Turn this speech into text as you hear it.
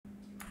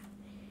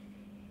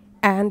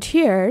And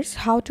here's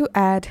how to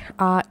add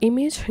an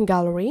image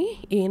gallery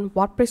in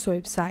WordPress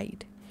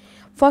website.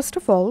 First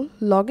of all,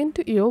 log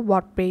into your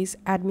WordPress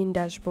admin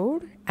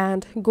dashboard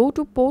and go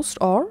to post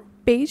or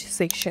page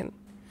section.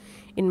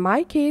 In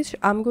my case,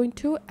 I'm going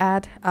to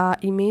add an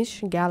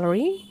image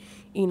gallery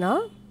in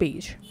a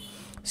page.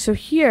 So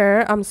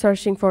here I'm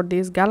searching for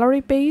this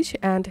gallery page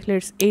and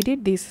let's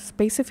edit this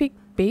specific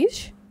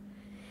page.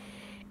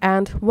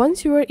 And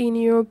once you are in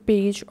your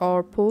page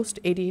or post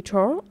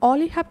editor, all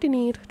you have to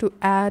need to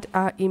add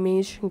an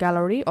image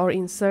gallery or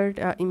insert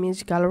an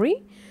image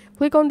gallery,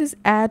 click on this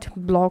add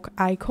block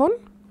icon.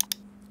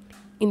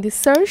 In the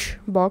search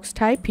box,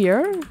 type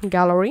here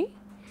gallery,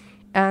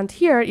 and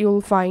here you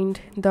will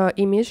find the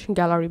image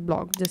gallery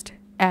block. Just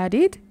add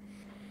it.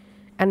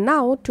 And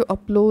now to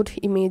upload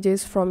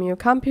images from your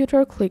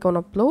computer, click on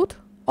upload,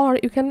 or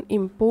you can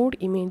import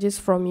images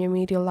from your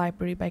media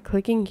library by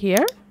clicking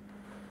here.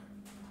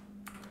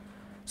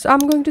 So I'm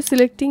going to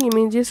selecting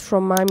images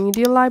from my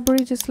media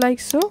library just like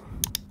so.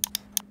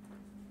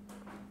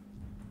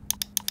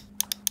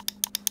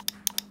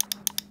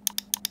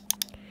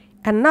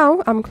 And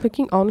now I'm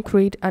clicking on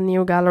create a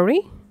new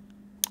gallery.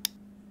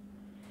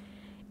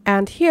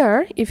 And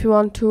here, if you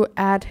want to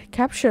add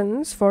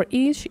captions for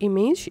each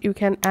image, you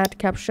can add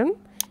caption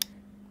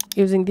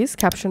using this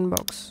caption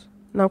box.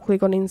 Now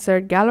click on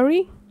insert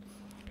gallery.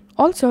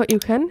 Also, you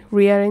can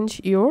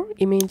rearrange your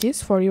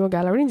images for your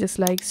gallery just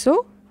like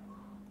so.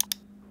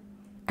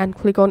 And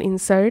click on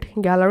insert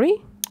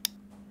gallery.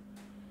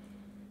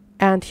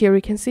 And here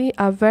you can see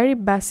a very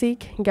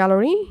basic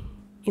gallery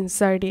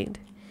inserted.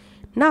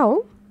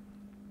 Now,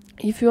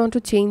 if you want to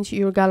change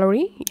your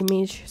gallery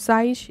image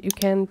size, you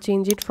can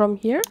change it from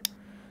here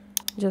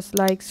just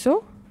like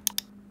so.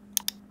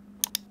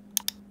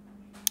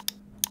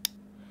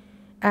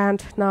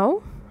 And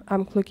now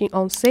I'm clicking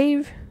on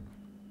save,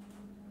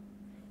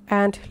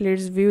 and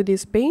let's view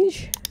this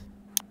page.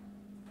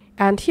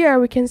 And here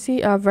we can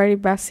see a very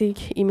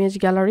basic image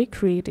gallery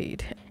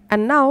created.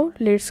 And now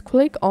let's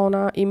click on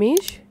our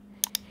image.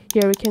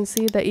 Here we can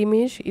see the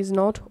image is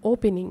not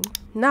opening.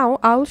 Now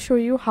I'll show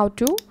you how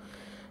to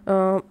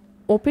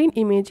open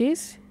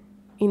images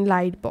in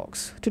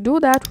Lightbox. To do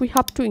that, we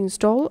have to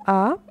install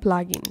a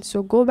plugin.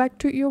 So go back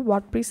to your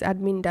WordPress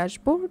admin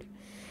dashboard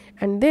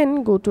and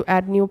then go to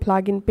add new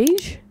plugin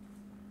page.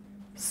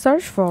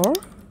 Search for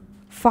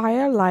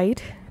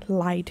Firelight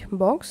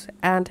Lightbox,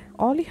 and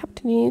all you have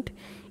to need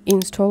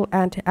install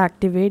and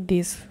activate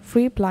this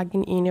free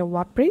plugin in your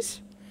WordPress.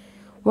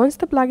 Once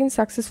the plugin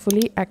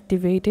successfully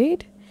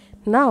activated,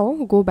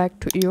 now go back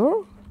to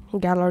your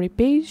gallery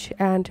page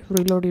and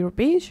reload your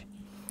page.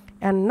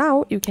 And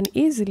now you can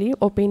easily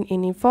open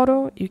any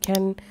photo. You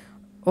can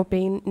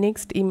open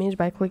next image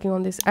by clicking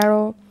on this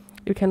arrow.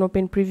 You can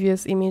open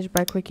previous image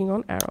by clicking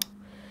on arrow.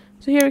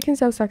 So here you can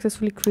see I've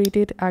successfully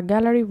created a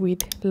gallery with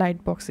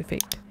Lightbox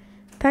effect.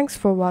 Thanks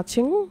for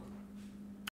watching.